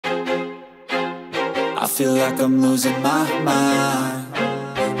I feel like I'm losing my mind.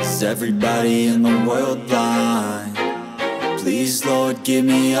 Is everybody in the world blind? Please, Lord, give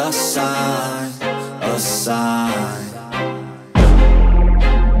me a sign, a sign.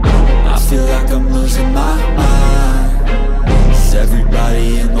 I feel like I'm losing my mind. Is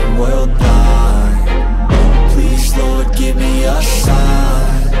everybody in the world blind? Please, Lord, give me a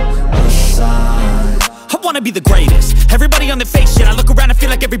sign, a sign. I wanna be the greatest. Everybody on the fake shit. I look around and feel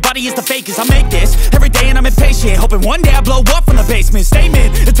like everybody is the fakest. I make this every day and I'm impatient, hoping one day I blow up from the basement.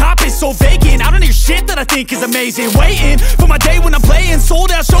 Statement, the top is so vacant. I don't hear shit that I think is amazing. Waiting for my day when I'm playing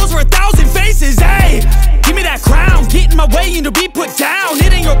sold out shows for 1,000 faces. Hey, give me that crown, get in my way and to be put down.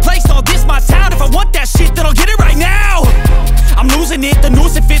 It ain't your place, all this my town. If I want that shit, then I'll get it right now. I'm losing it, the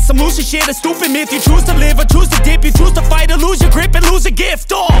noose it fits. I'm losing shit, a stupid myth. You choose to live or choose to dip. You choose to fight or lose your grip and lose a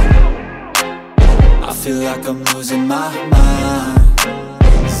gift. I feel like I'm losing my mind.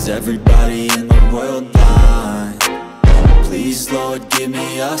 Is everybody in the world blind? Please, Lord, give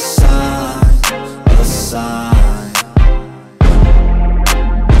me a sign, a sign.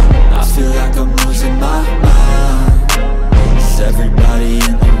 I feel like I'm losing my mind. Is everybody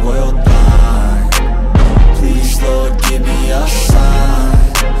in the world blind? Please, Lord, give me a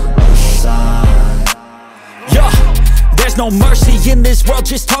sign, a sign. Yeah. There's no mercy in this world,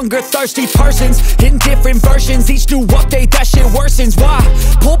 just hunger-thirsty persons in different versions. Each new update, that shit worsens. Why?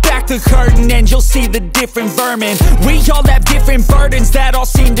 Pull back the curtain and you'll see the different vermin. We all have different burdens that all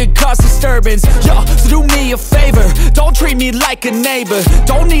seem to cause disturbance. Yo, so do me a favor, don't treat me like a neighbor.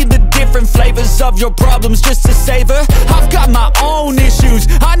 Don't need the different flavors of your problems just to savor. I've got my own issues,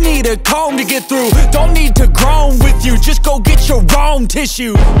 I need a comb to get through. Don't need to groan with you, just go get your own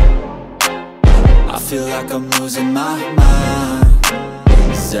tissue. I feel like I'm losing my mind.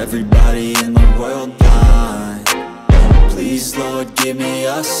 Is everybody in the world blind? Please, Lord, give me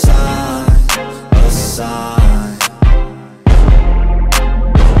a sign, a sign.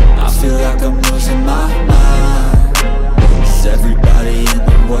 I feel like I'm losing my mind. Is everybody in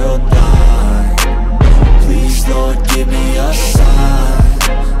the world blind? Please, Lord, give me a sign,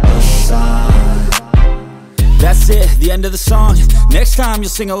 a sign. That's it, the end of the song. Next time you'll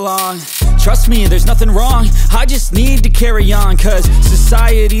sing along. Trust me, there's nothing wrong. I just need to carry on, cause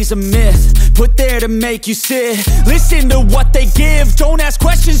society's a myth put there to make you sit. Listen to what they give. Don't ask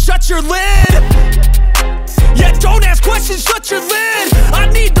questions, shut your lid. Yeah, don't ask questions, shut your lid. I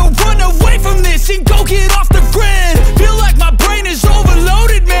need to run away from this and go get off the grid. Feel like my brain is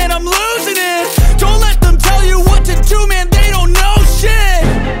overloaded, man, I'm losing it. Don't let them tell you what to do, man, they don't know shit.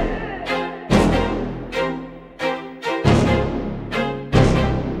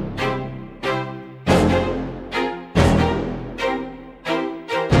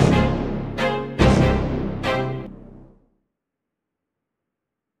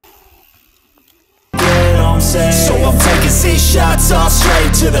 So I'm taking 6 shots all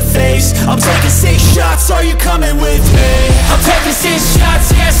straight to the face. I'm taking 6 shots, are you coming with me? I'm taking 6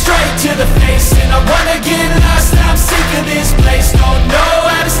 shots, yeah, straight to the face. And I wanna get lost, I'm sick of this place. Don't know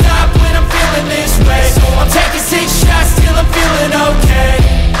how to stop when I'm feeling this way. So I'm taking 6 shots till I'm feeling okay.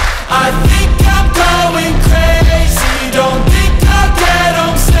 I think I'm going crazy, don't think I'll get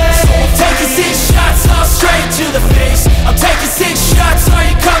home safe. So I'm taking 6 shots all straight to the face. I'm taking 6 shots, are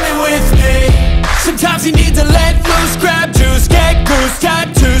you coming with me? Sometimes you need to let loose, grab juice, get goose,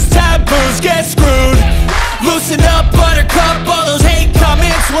 tattoos, taboos, get screwed. Loosen up, buttercup, all those hate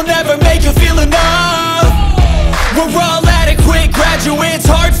comments will never make you feel enough. We're all adequate graduates,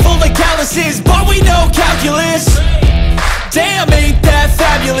 heart full of calluses, but we know calculus. Damn, ain't that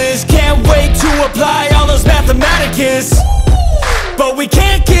fabulous, can't wait to apply all those mathematicus. But we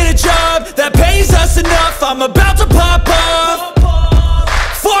can't get a job that pays us enough, I'm about to pop off.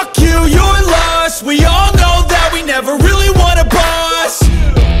 Fuck you, you're lost. We all know that we never really want a boss.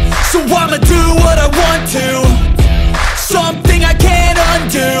 So I'ma do what I want to, something I can't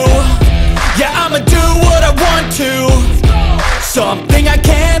undo. Yeah, I'ma do what I want to, something I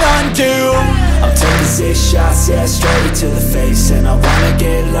can't undo. I'm taking 6 shots, yeah, straight to the face. And I wanna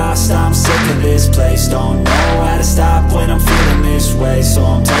get lost, I'm sick of this place. Don't know how to stop when I'm feeling this way. So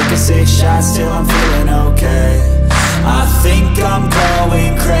I'm taking 6 shots till I'm feeling okay. I think I'm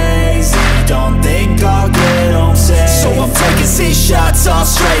going crazy, don't think I'll get home safe. So I'm taking 6 shots all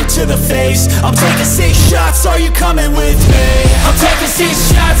straight to the face. I'm taking 6 shots, are you coming with me? I'm taking 6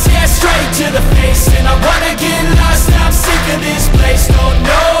 shots, yeah, straight to the face. And I wanna get lost, I'm sick of this place. Don't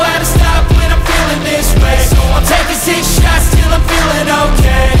know